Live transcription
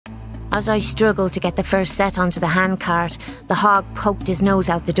As I struggled to get the first set onto the handcart, the hog poked his nose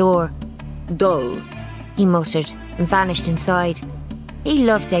out the door. Dull, he muttered, and vanished inside. He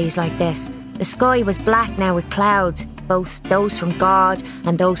loved days like this. The sky was black now with clouds, both those from God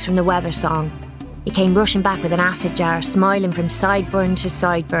and those from the weather song. He came rushing back with an acid jar, smiling from sideburn to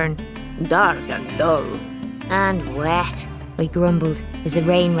sideburn. Dark and dull. And wet, I grumbled as the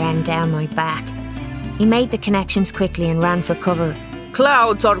rain ran down my back. He made the connections quickly and ran for cover.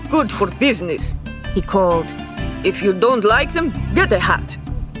 Clouds are good for business, he called. If you don't like them, get a hat.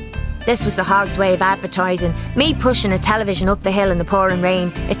 This was the hog's way of advertising, me pushing a television up the hill in the pouring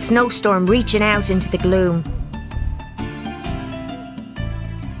rain, its snowstorm reaching out into the gloom.